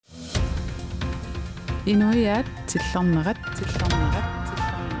Inuiaat Tillernerat.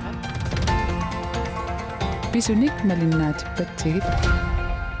 Bisunik malinnaatippatigit.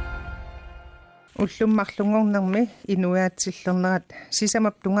 Ullummarlungornermi Inuiaat Tillernerat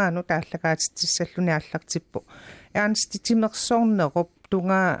sisamaptungaanu taallakaatissalluni аллартиппу Ernst timersornerup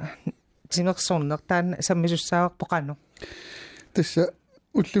tunga timersornertaan sammisussaavарпо qanu тасса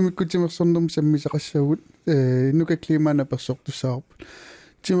уллумикку тимерсорнерми саммисақассагут нукаклимаана персортуссаарпут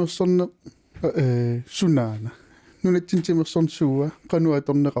тимерсорне сунаана нунатсин тимерсорнсууа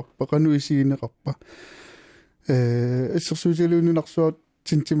qanуаторнеқарпа qanуисигинеқарпа иссерсуутилуунунарсуат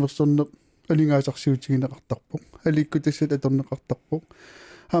тимерсорне алингаасарсиутигинеқартарпу аликку тассат аторнеқартарпу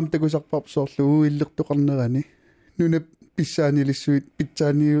хаам такусарпарп соорлу уиллертоқарнерани нуна писсаанилиссуит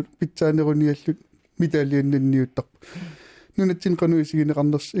питсаанеруниаллут митаалианнанниуттарпу нунатсин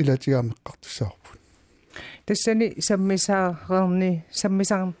qanуисигинеқарнерс илаатигаамеққартуссаарпут тассани саммисаар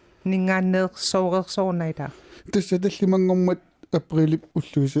нингааннеерсоорерсоорнайта тасса таллимангормат априлип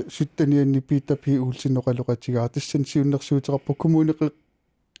уллуиса суттанианни питапи уулсинеқалоқатигаа тассан сиуннерсуутеқарпу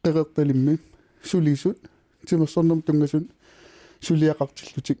коммунеқеқерталимми сулисут тимерсорнерм тунгасун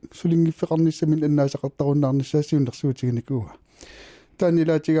сулиақартиллутик сулингиффеқарниссамин аннаасақартаруннаарниссаа сиуннерсуутигиникуа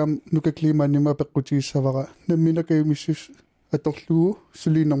таанилаатигаам нукаклимааннима пеққутигиссавара намминакаюмиссус аторлугу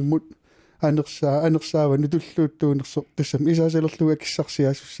сулинэрмут анерсаава нутуллууттуунерсо тассам исаасалерлуга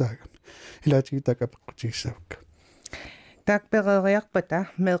киссарсиасуссаагам илаатигитака пеққутигиссавакка таакперериарпата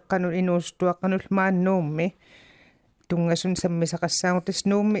меэққану инуустуаққанулл мааннуумми тунгасун саммисақассаагу тас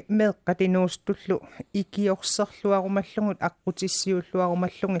нуумми меэққат инуустуллу икиорсерлуарумаллугут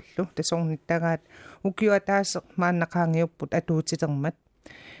аққутиссиуллуарумаллугиллу тасорниттагаат укиуатаасеқ мааннақаангиуппут атуутитермат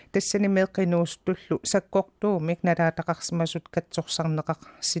тассани меэққинуустуллу саккортуумик налаатақарсимасут катсорсарнеқақ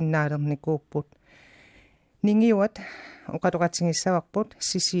синнаалерникууппут нингиуат оқалоқатингиссаварпут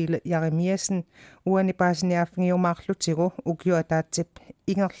сисиле яремиасен уани паасиниааффигиумаарлутигу укиуатаатсип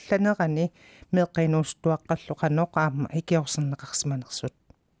ингерланерани меэққинуустуаққаллу қаноқаама икиорсернеқарсиманерсут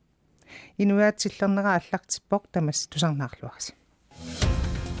Inuiaat Tillernerat аллартиппоқ тамас тусарнаарлуарси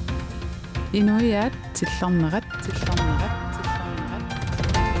Inuiaat Tillernerat.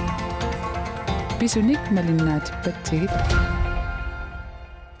 Bisunik malinnaatippatigit.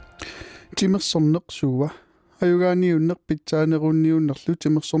 тимерсорнеқсуа аюгааниуннер питсаанерунниуннерлу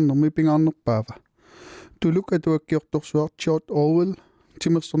тимерсорнерми пингаарнерпаава тулук атуаккиорторсуар George Orwell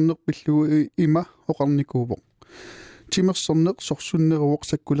тимерсорнеқ пиллугу има оқарникуувоқ тимерсорнеқ сорсуннеруоқ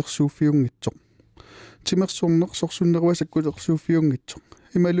саккулерсууффиунгитсоқ тимерсорнеқ сорсуннеруа саккулерсууффиунгитсоқ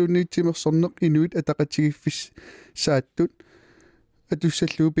ималуунни тимерсорнеқ инуит атақатигиффис сааттут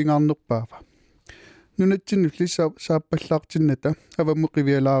атуссаллуу пингаарнерпаава нунатсиннулли сааппаллаартинната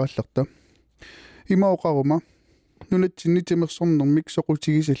аваммуқивиалаараллерта имаоқарума нунатсинни тимерсорнермик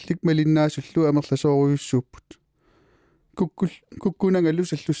соқутигисаллик малиннаасуллу амерласооруйуссууппут куккунагалу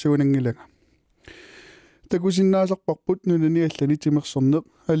саллуссагунангилага такусиннаасарпарпут нунани аллани тимерсорнеқ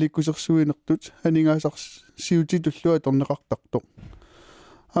аликкусерсуинертут анингаасарсиутитуллуа торнеқартартоқ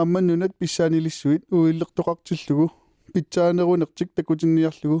аамман нунат писсаанилиссуит уиллертоқартиллугу питсаанерунертик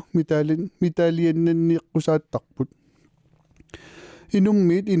такутинниарлугу митаалианнанниэққусааттарпут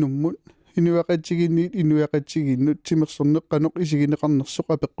инуммиит инуммут инуақатсигинниит инуақатсигиннут тимерсорнеқ қаноқ исигинеқарнерсоқ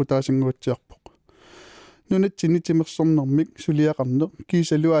апеққутаасингуатсиарпоқ нунатсини тимерсорнермик сулиақарнеқ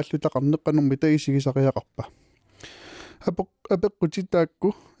кисалуааллутақарнеқ қанормита исигисариақарпа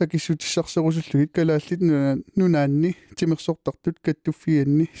апеққутитаакку акиссутиссарсерусуллугит Kalaallit Nunaanni тимерсортартут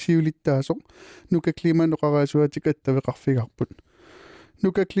каттуффианни сиулиттаасоқ нукаклиман оқараасуатик аттавеқарфигарпут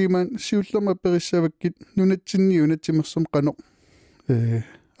нукаклиман сиуллерма периссаваккит нунатсинниуна тимерсом қаноқ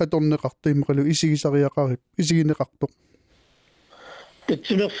аторнеқартиммақалу исигисариақарип исигинеқартоқ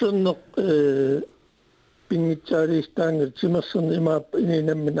тимерсоннеқ пингитсаалистаангер тимерсонне имаап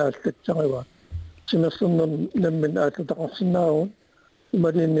ининаммин ааллатсарива тимерсоннер наммин ааллутақарсинаагун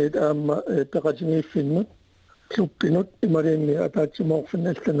ималинниит аама пеқатингииффиннут клуппинут ималинни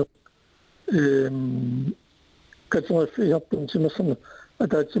атаатсимоорфинналланеқ катсоорфиартун тимерсонне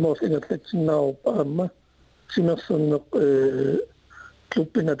атаатсимоорфингерлатсиннаару аама тимерсоннеқ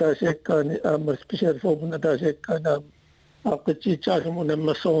клуппин атаасиаккаани аама специал форбун атаасиаккаани аама аққитсиитсаасуму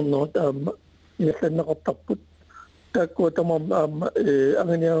наммассоорнерут аама ингерланнеқартарпут тааккуатамам аама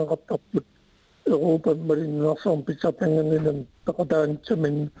агниаақартарпут Europa мариннерсорм питсапанганнинам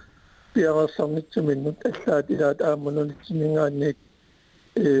пеқатаанитсамин пиарассарнитсаминнут аллаатилаат аамманунитсинингаанниик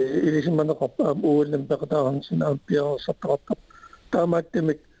илисиманеқарпа аама ууллам пеқатаарнсина аама пиарассартақартар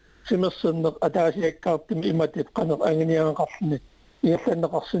таамааттимик симерсоннеқ атаасиаккаартими иматит қанеқ агниаақарлни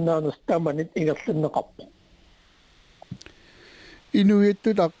ингерланнеқарсинаанус тааманит ингерланнеқарпа Inuiaat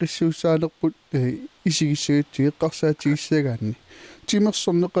Tillernerat isigissagutigi qarsaatigissaagaanni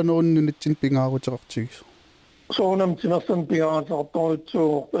timersorneqanerunnunatin pingaaruteqartigis soonam timersan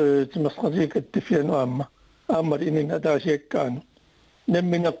pigaartortorutsuuq timersqasiikattifianu aamma inin ataasiakkaanu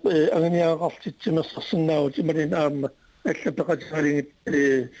nammineq agniaaqartit timersersinnaavut imalin aamma аллапеқатигалингит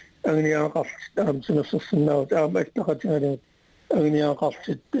агниаақарлит timersersinnaavut aamma аллақатигалингит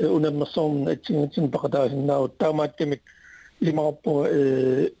агниаақарлит унаммерсоорна атсигатин пеқатаасиннаавут таамааттамик имарпу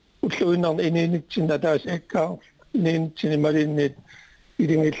уллуиннарна ининитсин атаасиаккаа ининитсин ималиннит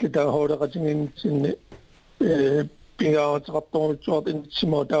илингиллата хоолеқатингинитсинни пингааратеқарторутсуарт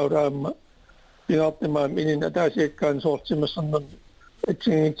инитсимаа таураамма пингаартимаам инин атаасиаккаан соортимассарнер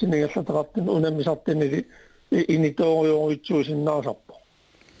атсигитсинигерлатеқартин унаммисартинили иниториоруитсуусиннаасарпо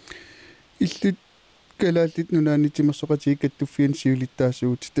иллут Kalaallit Nunaani timersoqatigi kattuffian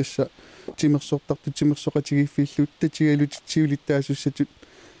siulittaasuut tassa timersortartu timersoqatigiiffiilluut tatigalut siulittaasussatut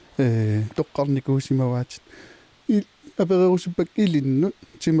toqqarnikuusimavaatit apereerusuppak ilinnut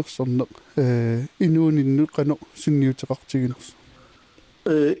timersorneq inuuninnu qano sunniuteqartiginersu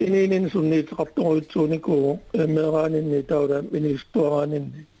ininin sunniiteqartoruitsuuniku meeraaninni taula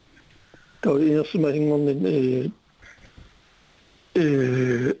ministuaraaninni taula inersimahingornin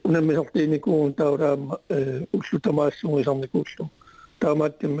unammisartiinikuun taulaamma ullutamaassungisarnikuullu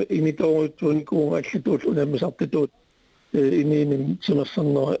taamaattim initoruitsuunikuun allituul unammisartituut ininin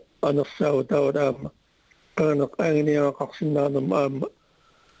timersorneri anersaavu taulaamma qaaneq aanginiaqarsinnaanam aamma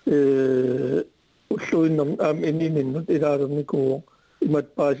ulluinnerm aam inininnut ilaalernikuu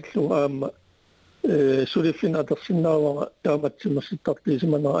imatpaasillu aamma suliffin atersinnaavara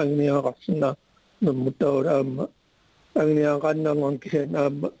taamatsimersittartiisimanera aanginiaqarsinnaa nammut taulaamma агниаақаннаангон кисаан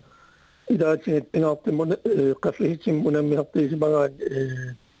аама илаатигит пингаартимун qaffihitsim unammisartiisimagaan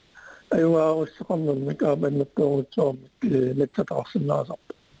аюнгааруссеқарнэрмик ааманнаттуурутсуармик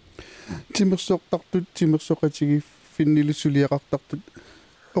натсатаарсиннаасарпа timersortartut timersoqatigiiffinnilussuliaqartartut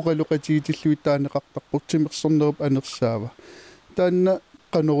oqaluqatigitillуитаанеқартарпут timersornerup anersaava taanna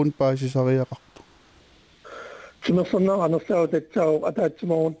qanorun paasisariaqartu timersorner anersaava tatsaau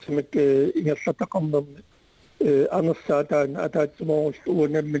ataatsimorutsimik ingallатақарнерми anersaataana ataatsimorus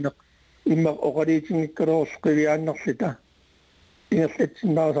uunammineq иммақ оқалиитингиккалуурс қивиааннерлита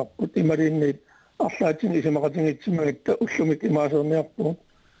ингерлатсиннаасарпут ималиинниит арлаатин исимақатингитсимагитта уллумик имаасерниарпуут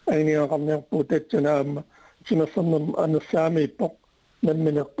агниақарниарпуут татсанаама timersornum anersaamiippoq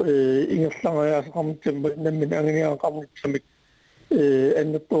намминеқ ингерлариаасеқарнитсамма наммин агниақарнитсамик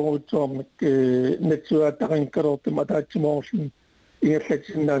аннерторуутсуармик натсуааттақингкалууртум атаатсиморусин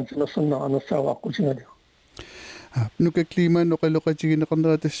ингерлатсиннаан timersorner anersaavaаққутингалиу nuka klimaan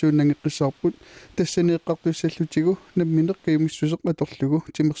oqaloqatigineqarnera tassuunnangeqqissaarput tassaniiqqartussallutigu nammineq kaimissuseq atorlugu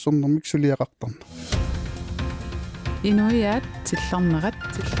timersornermik suliaqartarna Inuiaat Tillernerat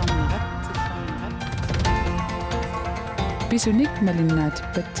Bisunik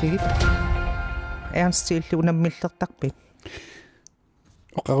malinnaatippatigit Ernst unamillertarpit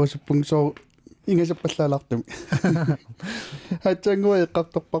oqarusuppungisoo ingasappallaalaartumi hatangua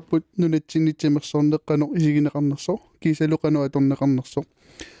eqqartorparput nunatsinni timersorneqqano isigineqarnerso kiisaluqano atorneqarnerso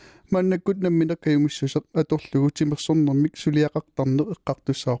mannakkut nammineq kaimissuseq atorlugu timersornermik suliaqartarneq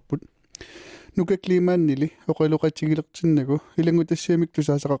eqqartussaarput nuka klimaannili oqaluqatigilertinnagu ilangu tassiamik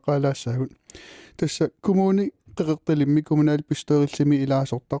tusaasaqaqqaalaassaagut tassa kommuni qeqertalimmi kommunal pistoorillimi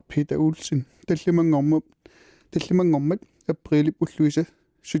ilaasortar Peter Olsen tallimangormat aprili ulluisa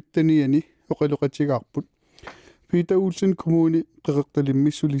suttaniani oqaluqatigaarput Peter Olsen kommuni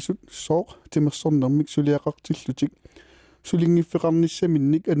qeqertalimmi sulisut sooq timersornermik suliaqartillutik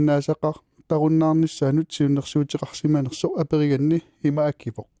sulingiffeqarnissaminnik annaasaqar tarunnaarnissaanut siunnersuuteqarsimanerso aperiganni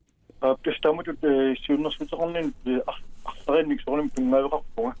imaakkipoq Testaamutut siunnersuuteqarnin арлеринник соорним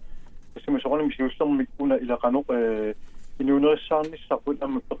пингааверарпуга тассимасоорним сиуссермик уна илaqanoq инуунерissаарниссарпут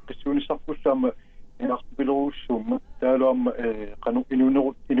амма пеққиссуунissarpussaама инартпилоруссуумма таалуамма qanu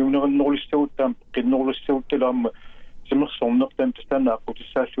инуунериннерулиссагут таам qinnerулиссагут талаамма симерсорнертаам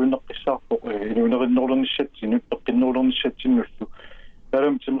тастаанааққутиссааллуинеққиссаарпо инуунериннерулерниссатсинут пеққиннерулерниссатсиннуллу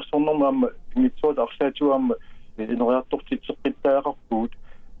таалам симерсорнерма амма ингитсуат арлаатуамма инериартортитсеққиттаақарпуут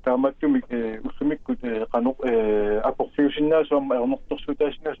тааматтумик уссумиккут qanu апорфиусиннаасуамма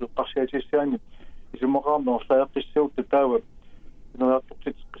ернэрторсутаасиннаасу эққарсиатиссаани исумақарнерлааққиссагут таава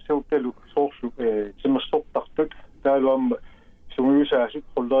инериартортитсеққиссагут соорлу тимерсортартут таалуамма сумиусаасут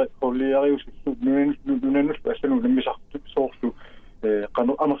холлиариусуллу нунаннус ассану наммисартут соорлу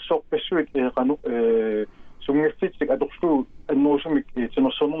qanu амерсоорпассуит qanu сунгиффитсик аторлу аннуусумик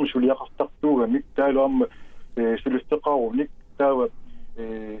тимерсорнерми сулиақартартуугамик таалуамма сулистеқаруник таава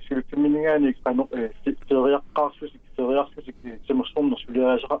сулутсимминингаани канно фериаққарсусик тимерсорнер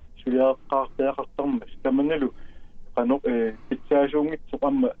сулиаққартеақартармас таманалу канно питсаасуунгитсоқ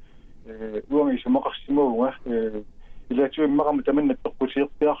амма уанги сумақарсимауга илаатуиммақарма таманнат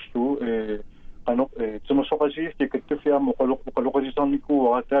тоққусиерпиарлу канно тимерсоқасиифти каттуфиаама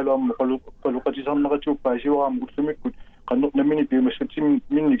оқалоқасисарникууара таалуамма оқалоқасисарнератууппаасиуаама уллумиккут канно намини пиумассутсим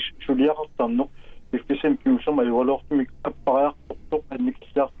минник сулиақартарнеқ ифтисем пиусама ювалоортумик аппариарторtoq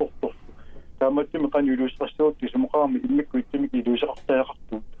анникиллиарторторфу тааматтими канюлуусрассуутти сумоқарами иммиккуиттимик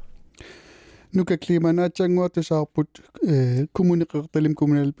илуусеқартаақартуут нука климанаатсангуатасаарпут коммуниқерталим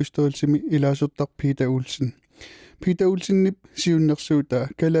коммунал пистоолсими илаасуттар Пита Улсиннип сиуннерсуута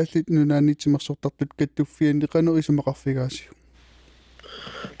Kalaallit Nunaanitsimерсортартут каттуффианни қано исумақарфигаасиу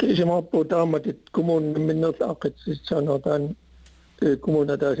кисимааппу тааматит коммун миннерла аққитсисаанертаан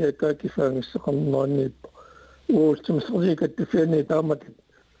коммуната сеққакифаангиссеқарнерани уустимсерикаттуфианни тааматит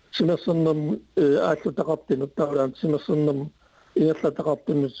симерсернам ааллутақартинут таалаан симерсернам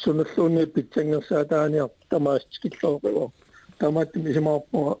ингерлатақартунут суналлууни питсангерсаатааниар тамаастикиллоороо тааматтим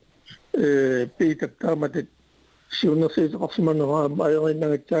исимааппуа питак тааматит сиуннерсиисеқарсиманераама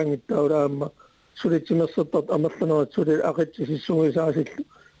аериннагатсаангит таулаама сулитсимерсертарт амерланерат сули ақитсисиссуисаасиллу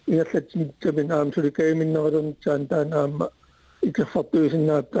ингерлатсимитсамин аама суликаиминнералернитсаан таанаама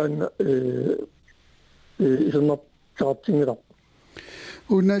икерфартуисиннааттаана исернартартингилар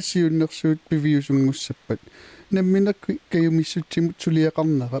унасиуннерсуут пивиусунгуссаппат намминакки каюмиссутсимут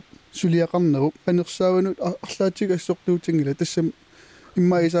сулиақарнеру анерсааванут арлаатига ассортуутингила тассам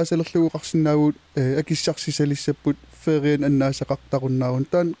иммаисаасалерлугуқарсинаавут акиссарсисалиссаппут фериан аннаасақартаруннаавун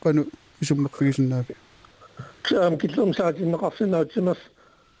таан кану исуммерфигисиннаави таам киллермсаатиннеқарсинаут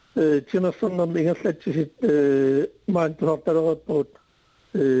тимерсернерми ингерлатсисит маантунарталерерпут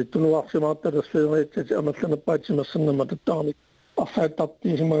тунуарсимаарталерс фериатсати амерланерпаат тимерсернерма таттаарник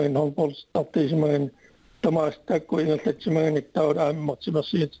арфааттартиисимаган холболстартиисимаган тамаастакку ингерлатсимаганик таала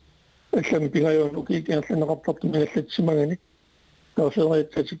ааммартимерсиит аллами пингаюун укиикингерланеқартарту ингерлатсимаганик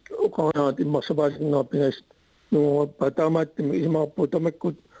таусериатсатик уқараат иммарсапаасиннера пингас нуураппа таамааттими исимаарпу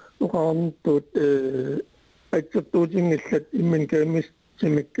тамаккут уқарнтут аккертуутингиллат иммин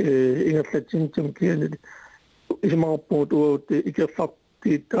кааммистимик ингерлатсинтим кианили исимаарпуут уут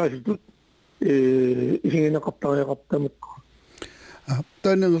икерфартииттааситут исигинеқартариақартамакку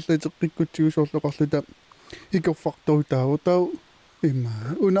таанерлатеққиккутсигусоорлоқарлута икерфартуутаау имма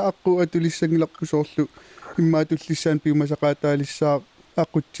унааққу атулиссангиларпусоорлу иммаатуллиссаан пиумасақаатаалиссаа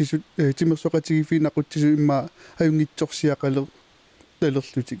ақутсисут тимерсоқатигифиин ақутсису имма аюнгитсорсиақалер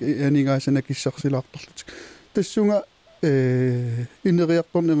талерлутик анигаасана киссарсилаарторлутик тассунга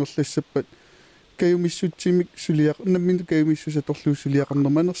инериарторнерлассаппат каюмиссутсимик сулиақ наммин каюмиссусаторлуу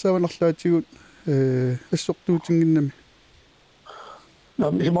сулиақарнерманерсааванарлаатигут ассортуутингиннами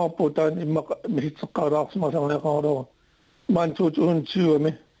исимаарпутаан имма миситсеққалаарсимасарниақароо маантуут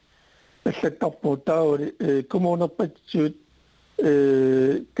уунтиуами аллаттарпуу тааули коммунерпатсуут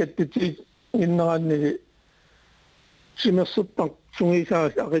каттити иннеранни симерсуттар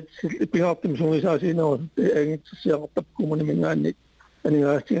сунгисаас аритсил пигаартим сунгисаасинеру ангитсиақартап коммунамингаанни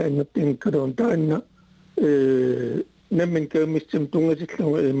анигаастига иннертин калуун таанна наммин каамистим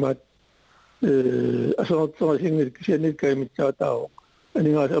тунгасиллуга имаат асератсерасингил кисианил каамитсаатаавоо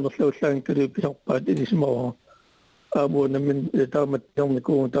анигаас амерлауллаан калу писарпаат илисимаваа аамуа наммин таамат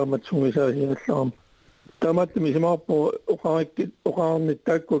ярникуу таамат сунгисаасигалларам тааматтми исимаарпу оқаарнит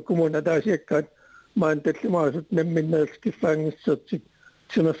таакку коммуна таасиаккаат маанталлимаасут намминнаас киффаангиссертик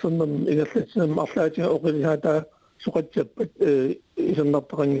симерсернерм игерлатсинам арлаатига оқилисаатаа соқатсаппат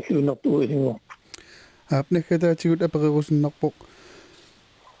исернартақангиллуунартуу исингуар апнахатаатигут аперерусиннарпоқ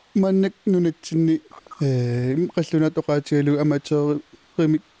маннак нунатсинни қаллунат оқаатигалу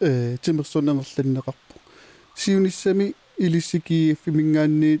аматеримик тимерсорнерланнеқарпо сиуниссами илиссикииффи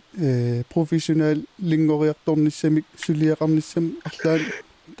мингаанниит профессионал лингориарторниссамик сулиақарниссам арлаан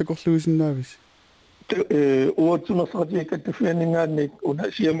такорлуисиннаавис уутсунерсартиикаттуфианингаанник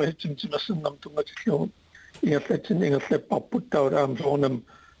уна сиамаатсим тимерсернам тунгатиллугу ингерлатсин ингерлаппарпут таулаам соорнам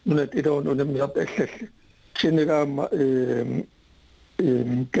нунат илуун унаммиарт аллалли синегаама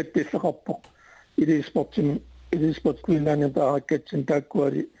каттиллеқарпоқ илиспортскуинаанин таараккатсин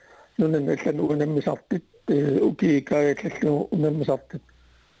тааккуали нунан аллан унаммисартит укиикаагаллаллугу унаммисартит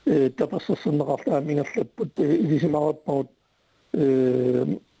таперсерсернеқарлаам ингерлаппут илисимараппарут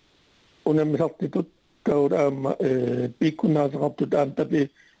унаммисартитут таулаама пиккунаасеқартут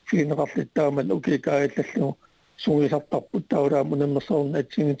аамтапи фигинеқарлиттааман укиикаагаллаллугу сунгисартарпут таулаам унаммерсоорна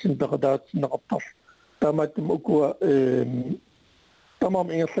атсигитсин пеқатаатсинеқартар таамааттум укуа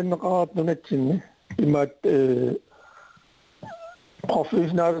тамам ингерланнеқараат нунатсинни имаат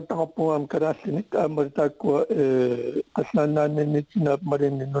professionelle tarappuam kalaallit aamataakku qallaannaanninnitinaap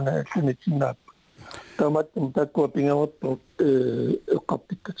malinninnuna allanitinaap tamattum taakku pingawartu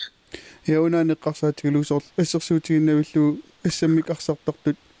eqqartikkat ja unaanneqqarsaatigiluusoor assersuutiginnavillu assammik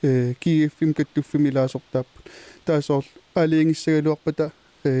arsartartut kiiffim kattuffim ilaasortaappat taasoor aaliingissagaluarpata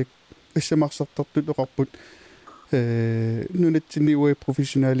assamarsartartut oqarput nunatsinni uai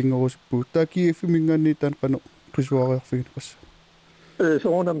professionaalinngorusuppuut taa kiiffimmingaanni taan qano qisuariarfigineqassa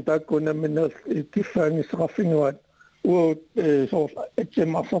soonam taakkuunamminneer kiffaangisseqarfinguat uut soor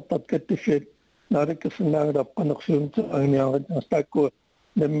atsimmarsartat kattuffit naalikkersinnaangalap qanersuuniteraagniaarit taakku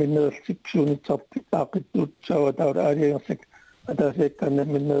namminneertik suunitsartik taaqittuut saawataut aaliangersak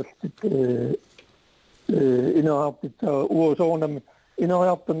ataasiakkaannamminneertik inaartit uosoornam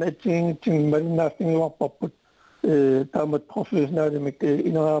inaartarna atsigingitsin malinnaaffinguarparput taamat professionaalimik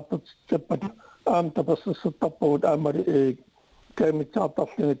inaartat sappat aamtapersersertarput aamali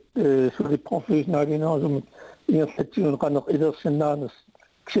kamitsaartarlugit suli professionaalinaasumik ingerlatsigun qaneq ilersinnaarnes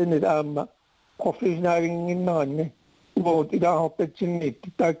ksenit aamma professionaalinginneranni uut ilaahortatsinniit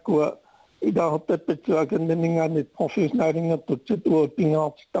taakkua ilaahortatpatsuakannaningaannit professionaalingertut sat uut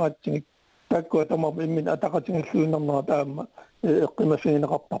pingaartitaratsingit taakkua tamar immin ataqatingalluunernerat aamma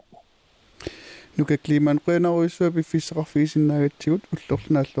eqqimassigineqarparpu nuka kliman qenaruissua piffissaqarfigisinnaagatsigut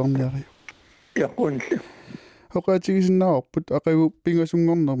ullorlunaalluarniariu yaqunlu hoqaatigisinnaarput aqagu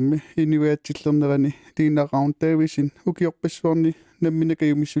pingasungornermi Inuiaat Tillernerani liinaqauntavisin ukiorpassuarni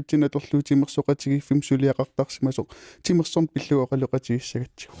namminakayumissutsin atorluutimersoqatigiffim suliaqartarsimasoq timersorn pillu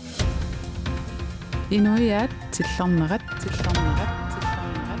oqaloqatigissagatsu Inuiaat Tillernerat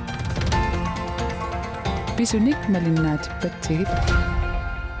Bisunik malinnaatippatigit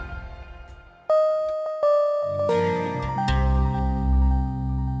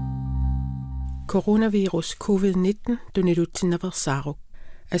Coronavirus COVID-19 tunilutsinnaversaaruq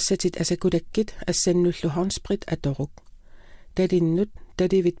assatit asakudakkit assannullu hornsprit atoruk talinnut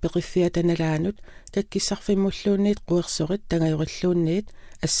talivit perifiatanalaanut takkissarfimmulluunniit quersorit tagajurilluunniit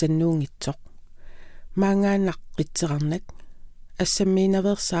assannuungitsoq maangaannaqqitserarnak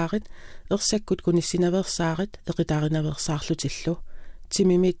assammiinaversaarit ersakkut kunissinaversaarit eqitaarinaversaarlutillu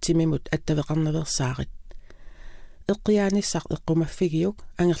timimut attaveqarnaversaarit eqqiaanissaq eqqumaffigiuk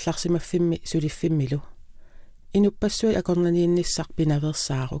angerlarsimaffimmi suliffimmilu inuppassuit akornaniinnissaq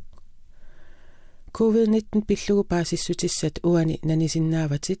pinaversaaruq COVID-19 pillugu paasissutissat uani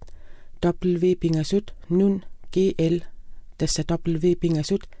nanisinnaawatit W-pingasut nun GL tassa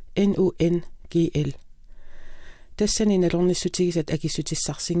W-pingasut NUN GL tassani nalornissutigisat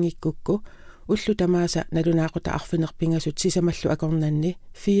akissutissarsingikkukku ullu tamaasa nalunaaqota arfinerpingasut sisamallu akornanni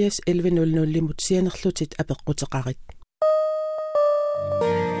 4.11.00 sianerlutit apeqquteqarit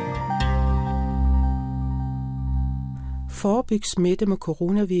Forebyg smitte med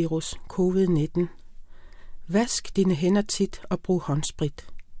coronavirus COVID-19. Vask dine hænder tit og brug håndsprit.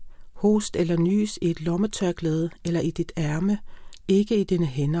 Host eller nys i et lommetørklæde eller i dit ærme, ikke i dine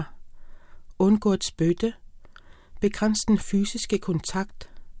hænder. Undgå at spytte. Begræns den fysiske kontakt.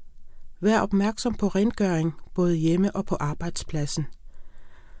 Vær opmærksom på rengøring, både hjemme og på arbejdspladsen.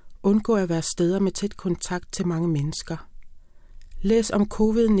 Undgå at være steder med tæt kontakt til mange mennesker. Læs om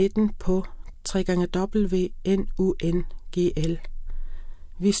COVID-19 på www.nungl.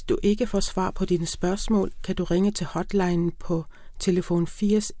 Hvis du ikke får svar på dine spørgsmål, kan du ringe til hotlinen på telefon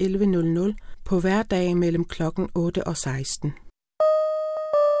 801100 på hverdage mellem klokken 8 og 16.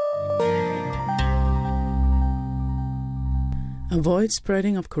 Avoid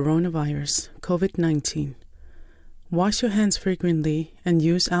spreading of coronavirus, COVID-19. Wash your hands frequently and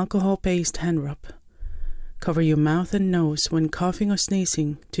use alcohol-based hand rub. Cover your mouth and nose when coughing or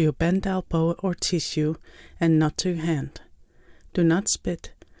sneezing to your bent elbow or tissue and not to your hand. Do not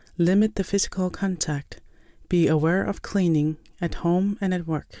spit. Limit the physical contact. Be aware of cleaning at home and at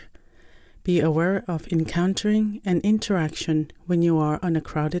work. Be aware of encountering an interaction when you are on a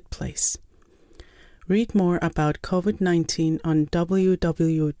crowded place. Read more about COVID-19 on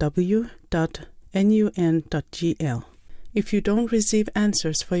www.nun.gl. If you don't receive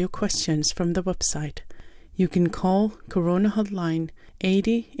answers for your questions from the website, you can call Corona Hotline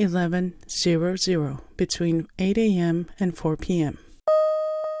 80 11 00 between 8 a.m. and 4 p.m.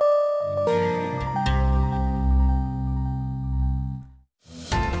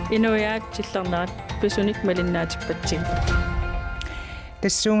 Inuiaat Tillernerat Bisunik malinnaatippatsig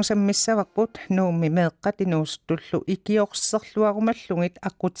тассуунсаммиссаварпут нуумми меэккатинуустуллу икиорсерлуарумаллугит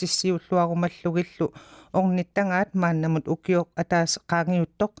аккутиссиуллуарумаллугиллу орниттангаат мааннамут укиоқ атаас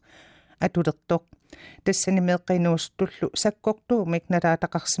qaangiuttoq атулертоқ тассани меэккинуустуллу саккортуумик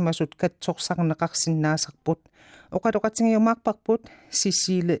налаатақарсимасут катсорсарнеқарсинаасарпут оқалоқатингиумаарпарпут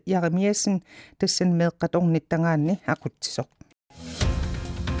сисииле яремиасин тассани меэккат орниттангаанни ақутсисоқ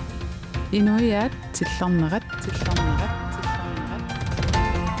Inuiaat Tillernerat.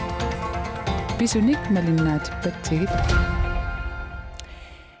 Bisunik malinnaatippatigit.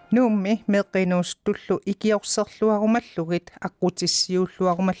 Nuummi meeqqinuustullu ikiorserluarumallugit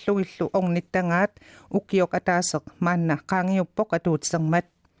aqqutissiulluarumallugillu ornittangaat ukkiok ataaseq maanna qaangiuppoq atuutisermat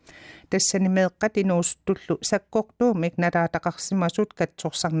тассани меэккатинуустуллу саккортуумик налаатақарсимасут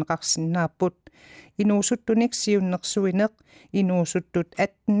катсорсарнеқарсиннааппут инуусуттуник сиуннерсуинеқ инуусуттут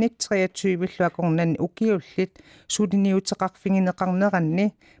 1823-луакорнани укиуллит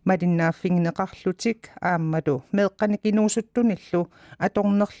сулиниутеқарфигинеқарнеранни малиннааффигинеқарлутик ааммалу меэққаник инуусуттуниллу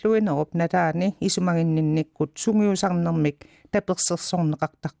аторнерлуинеруп налаани исумагиннинниккут сунгиусарнермик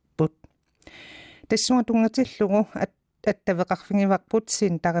таперсерсорнеқартарпут тассуга тунгатиллугу аттавеқарфигиварпут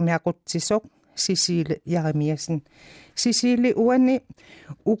син тарамиақутсисоқ сисииле яремиасин сисиили уани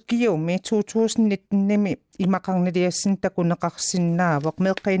уккиуми 2019-ними имақарналиассин такунеқарсинаавоқ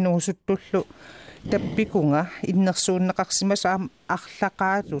меэққинуусуттуллу таппикунга иннерсууннеқарсимас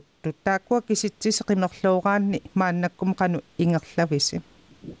арлақаалутту тааккуа киситсисеқимерлуураанни мааннаккум қану ингерлависи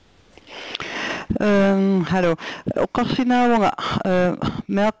Hallo. Oqarsinaawaga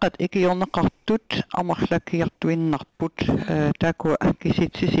meeqqat ikiorneqartut amarlakiartuinnarput taakua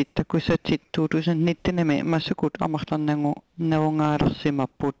kisitsisit takusatsit 2019-nami massukut amarlarnangu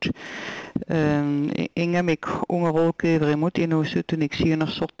naungaalarsimapput ingamik ungeruukeeverimut inuussutunik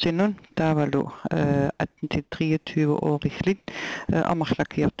siunersortinun taavalu 18-23 åriglit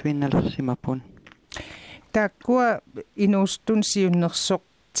amarlakiartuinnalarsimappun taakua inuustun siunnersoq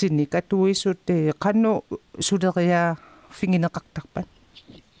tinik atuisut qannu suleria fingineqartarpat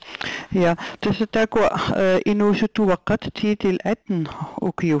Ja, tässä taakua inuusutuvaqqat tiitil 18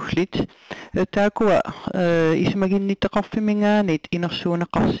 ukiullit taakua ismaginnittaqarfimingaanit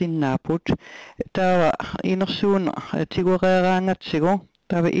inersuuneqarsinnaaput taava inersuun tigureeraangatsigu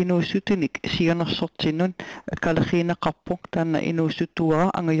taava inuusutinik siunersortinnun kaleqiineqarpoq taanna inuusutuara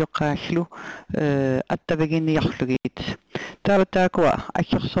anguyoqqaallu attaviginiarlugit taava taakua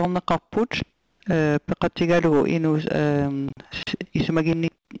akkersorneqarput peqatigalugu inuus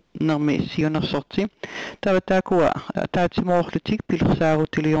isumaginninermi siunersorti taava taakua taatimoorlutik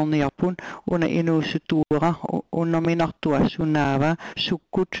pilersaarutilliorniarpun una inuusutuara unnerminartua sunaava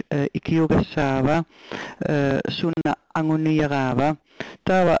sukkut ikiugassaava sunna angunieraava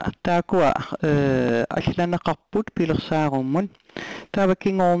taava taakua allaneqarput pilersaarummun taava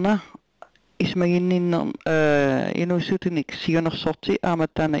kingorna ismaginninner inuusutinik siunersorti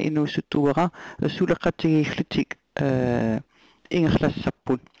aamattaana inuusutuara suleqatigiillutik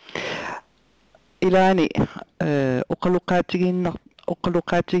ingerlassappun ilaani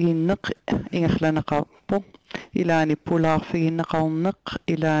oqaluqaatiginneq ingerlaneqarpo ilaani pulaarfiginneqarneq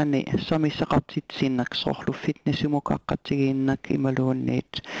ilaani somisseqartitsinneq sorlu fitnessumukaqqatiginneq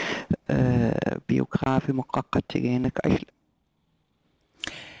imaluunniit biograafimuqqaqqatiginneq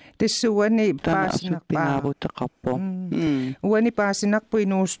tessuani paasinaqpaaruteqarpo uani paasinaqpu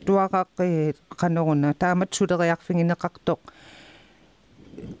inuustuaqaqqi qanoruna taamat suleriarfigineqartoq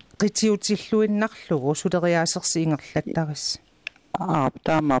qitiutilluinnarlugu suleriaasersiingerlattaris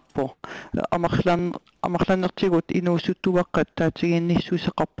taamappo amarlanertigut inuusuttuvaqqat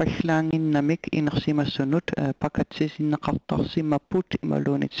taatigiinnissuuseqarpallaanginnamik inersimassunut pakatsisinneqartarsimapput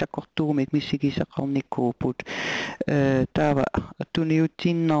imaluunit sakortuumik missigiseqarnikkuuput taava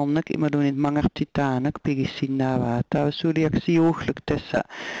tuniutiinnaarnak imaluunit mangertitaanak pigissinnaavaa taava suuliaksiuulluk tassa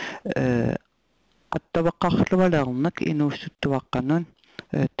qattavaqarluvalernak inuussuttuvaqqanun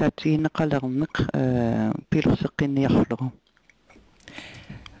taatigiinneqalernak pilerseqqinniarlugu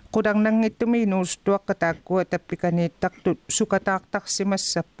qudarnangittumi inuustuaqqa taakkua tappikaniittartut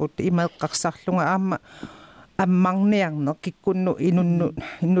sukataartarsimassapput imeeqqarsarlunga aamma ammarniarneq kikkunnu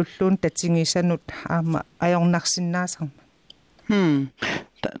inulluun tatingisanut aamma ajornarsinnaasarma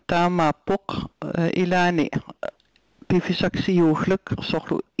taamappoq ilaani pifisaksiuulluk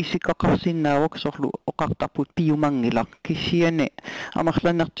sorlu isikoqarsinnaavuk sorlu oqartarput piumangila kissiani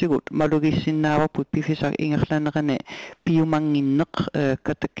amarlanertigut malugissinnaavaput pifisak ingerlanerani piumanginneq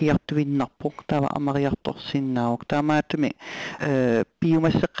katakiartuinnarpoq taava amariartorsinnaavuk taamaatumi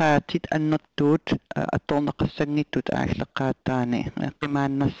piumasseqaatit annertuut attorneqassangittut aalleqaattaani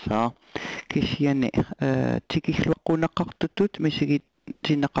qimaannassaa kissiani tikilluaqquneqartutut misigit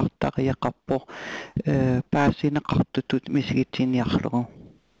tinneqartariaqarpo paasineqartutut misigitsinniarlugu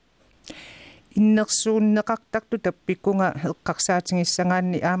иннерсууннеқартарту таппиккунга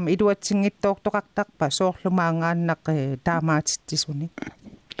эққарсаатингиссангаанни аама илуатсингиттоортоқартарпа соорлумаангааннақ таамаатиттисуни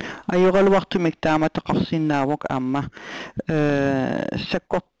ajorluartumik taamataqarsinnaavuk aamma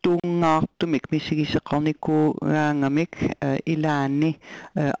sakkortuungaartumik misigiseqarnikuaangamik ilaanni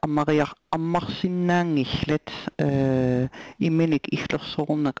ammarsinnaangillat iminik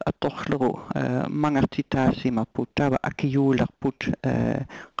illorsorunnak atorleru mangartitaasimaput taava akijuulerput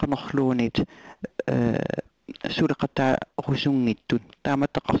qanorluunit suleqata rusungittut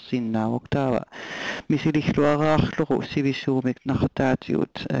taamataqarsinnaavuk taava misililluaraarlugu sivisuumik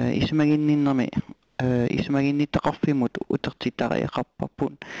nartaatigut ismaginninnermi ismaginnittaqarfimut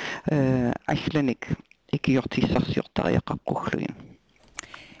utertitariaqarparpun allanik ikiortissarsiortariaqaqqugluin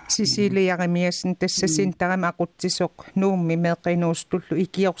сисилиармиасн тассасин тарама aqutsisoq nuummi meeqinuustullu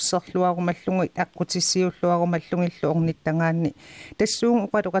ikiorserluarumallungit aqutissiulluarumallungillu ornittagaanni tassuun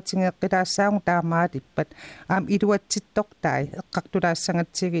uqaluqatingeqqilaassaagu taamaatippat aam iluatsittortai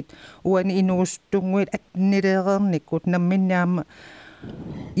eqqartulaassangатсигит uani inuusttunguit atnileerernikut namminnaama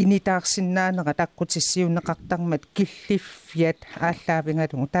initaarsinnaanera taqqutissiunneqartarmat killiffiat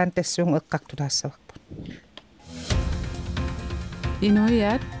ааллаавингалугу таан тассуун эққартулаассаварпут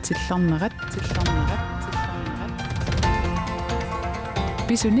Inuiaat Tillernerat.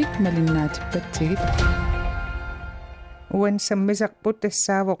 Bisunik malinnaatippatigit. uan sammisarput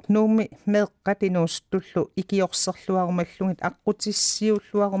tassaavoq nuummi meeqqatinuustullu ikiorserluarumallugit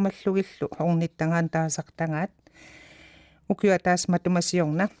aqutissiulluarumallugillu ornittagaan taasartangaat ukiataas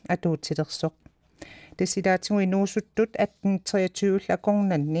matumasiorna atuutilersoq tesidaatigu inuusuttut 1823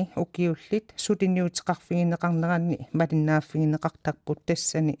 akornanni ukiullit sutiniuteqarfigineqarneranni malinnaaffigineqartarput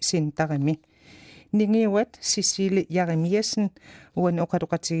tassani sintarimi ningiuat Sisili Jaremiasen uan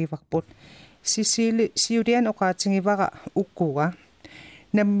oqaluqatigivarput Sisili siulian oqaatingivara ukkuga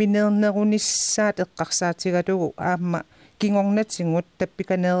nammineernerunissaat eqqarsaatigalugu aamma kingornatingut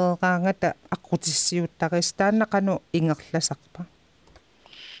tappikaneereraangata aqutissiuttaris taannaqanu ingerlasarpa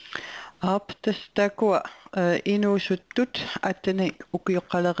aptastakua inuusuttut attani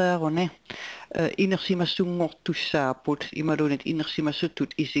ukioqqalereeruni inersimassunngortussaaput imalunit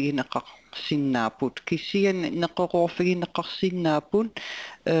inersimasuttut isigineqarsinnaaput kissian neqqoqorfigineqqarsinnaapun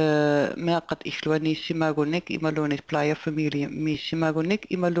meeqqat illuaniissimagunik imalunit playa familie miissimagunik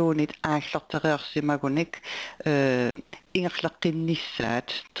imalunit aallartereersimagunik ingerlaqqinnissaat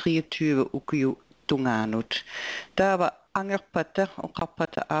 23 ukiu tungaanut taava angerpata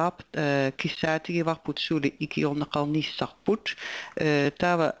oqarpata aap kissaatigivarput suuli ikiorneqarnissarput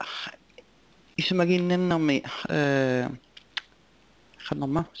taava ismaginnernermi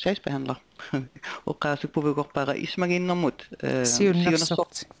qannerma saisbehandler oqaasupuvigorpara ismaginnermut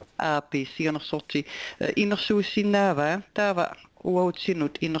siunnersorti aapi siunnersorti inersuussinnaava taava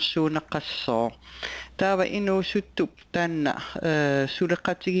uautsinut inersuuneqqassoo taava inuusuttup taanna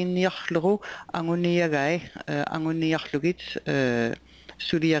suleqatiginniarlugu anguniarlugit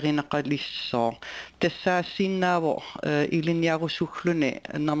suliarineqalissoo tassaassinnaaво iliniarusuggluni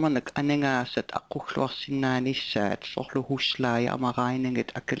nermanak anangaasat aquggluarsinnaanissaat sorlu huslaaja amarainingit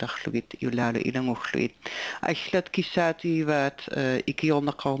akilerlugit iulaalu ilangugluit allat kissaatigivaat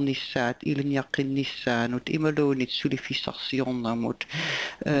ikiorneqarnissaat iliniaqqinnissaanut imaluunit sulifissarsiornermut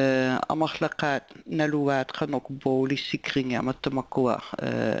amarlaqaat naluaat qanok boolissikringi amattamakua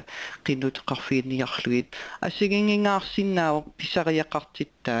qinnuteqarfiinniarlugit asigingingaarsinnaaво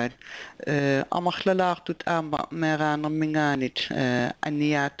pisariaqartittaan amarlalaartut aama meeraanermingaanit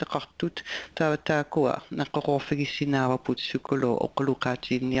anniaatteqartut taakua neqqoqorfigissiinaavaput sukulu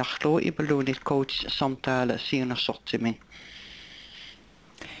oquluqaatiinniarlugu ipaluunit coach samtaala siunersortimin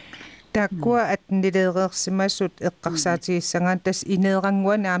taakua atnileerersimassut eqqarsaatigissangaan tas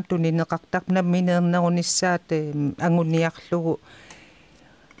ineeranguan aam tunineqartarnammineernerunissaat anguniarlugu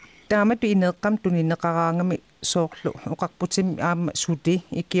taamatu ineeqqam tunineqaraangami soorlu oqarputim aama suti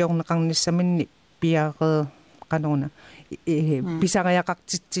ikiorneqarnissaminni piare qanuna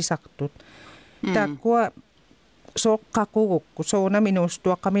pisariaqartitsisartut taakkua sooqqaqugukku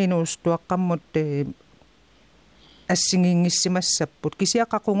soonaminuustuaqqaminuustuaqqammut assingingissimassapпут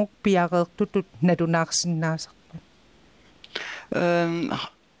kisiaqaqunguk piareertutut nalunaarsinnaasarput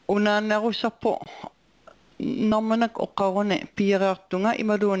unaannarusarpo Normanak oqarune pieraartunga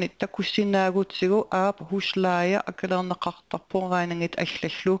imaluuni takussinaagutsigu aap huslaaya akalerneqartarporaanangit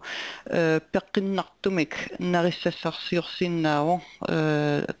allallu peqqinnartumik narissasarsiorsinnaawo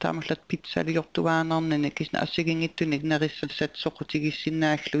taamallat pizzaliortuaanarnani kisna assigingittunik narissasat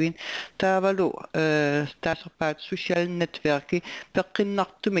soqutigissinnaallugin taavalu taasarpaat social networki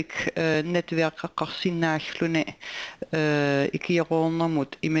peqqinnartumik networkaqqarsinnaalluni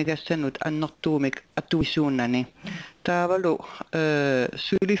ikiorornermut imegassanut annertuumik atuisuunani taavalu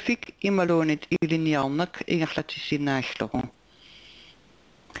sulifik imaluunit iliniarnak ingerlatissinaallugu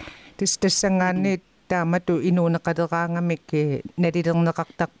tassangaanniit taamatu inuuneqaleraangamik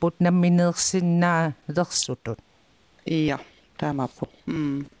nalilerneqartarput nammineersinnaaalersutut iya taamappu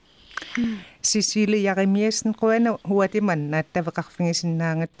Cecilie Jaremiasen qoana huatimanna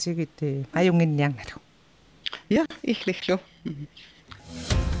taveqarfingisinnaangatsigit ajunginniarnalu ja illillu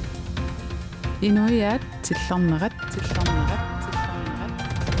Inuiaat Tillernerat.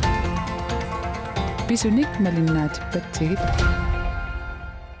 Bisunik malinnaatippatigit.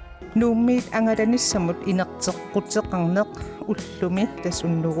 Nuummiit angalanissamut inerteqqutseqarneq ullumi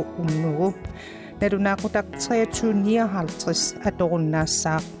tasunnugu umnugu nalunaaqutaq 2359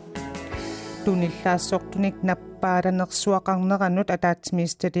 atorunnaassaaq tunillaasortunik nappaalanерsuaqarneranut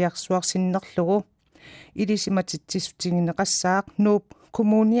ataatimiistaliarsuarsinnerlugu ilisimatitsisutigineqassaaq nuup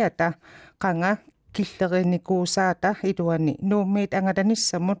kommuniata qanga killeriniikuusaata iluani nuummiit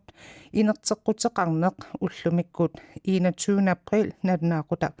angalanissamut inerteqqutseqarneq ullumikkut 21. april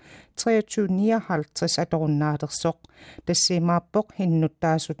nalunaaqutaq 2359 atorunnaalersooq tassiimaappoq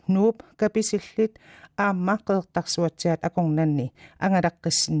innuttaasut nuup kapisillit aamma qeertarsuatiat akornanni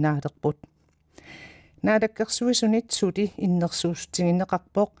angalaqqissinnaaleqput naadakkersuisunit suti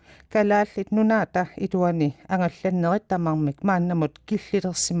innersuustigineqarpoq Kalaallit Nunaata iluani angallannerit tamarmik maannamut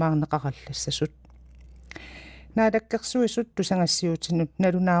killilersimaarneqarallassasut naadakkersuisut tusangassiutinut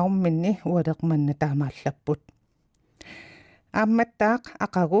nalunaarumminni ualeqmanna taamaallapput aammattaaq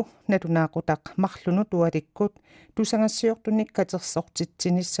aqagu nalunaaqutaq marlunut ualikkut tusangassiortunik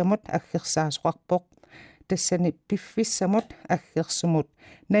katersortitsinnissamut aggersaasoqarpoq tassani piffissamut aggersumut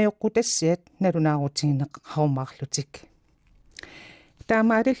najoqqutassiat nalunaaruutigineqarumaarlutik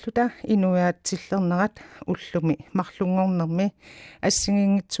taamaalilluta Inuiaat Tillernerat ullumi marlungornermi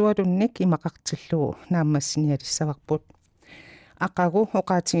assingiingitsualunnik imaqartillugu naammassinialissavarput aqagu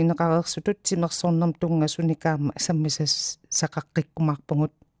oqaatigineqareersutut timersornerm tungasunikaama sammisas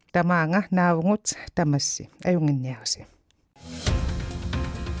saqaqqikkumarpungut tamaanga naavungut tamassi ajunginniarusi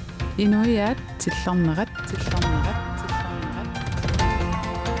Inuiaat Tillernerat.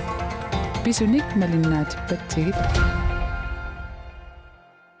 Bisunik malinnaatippatigit.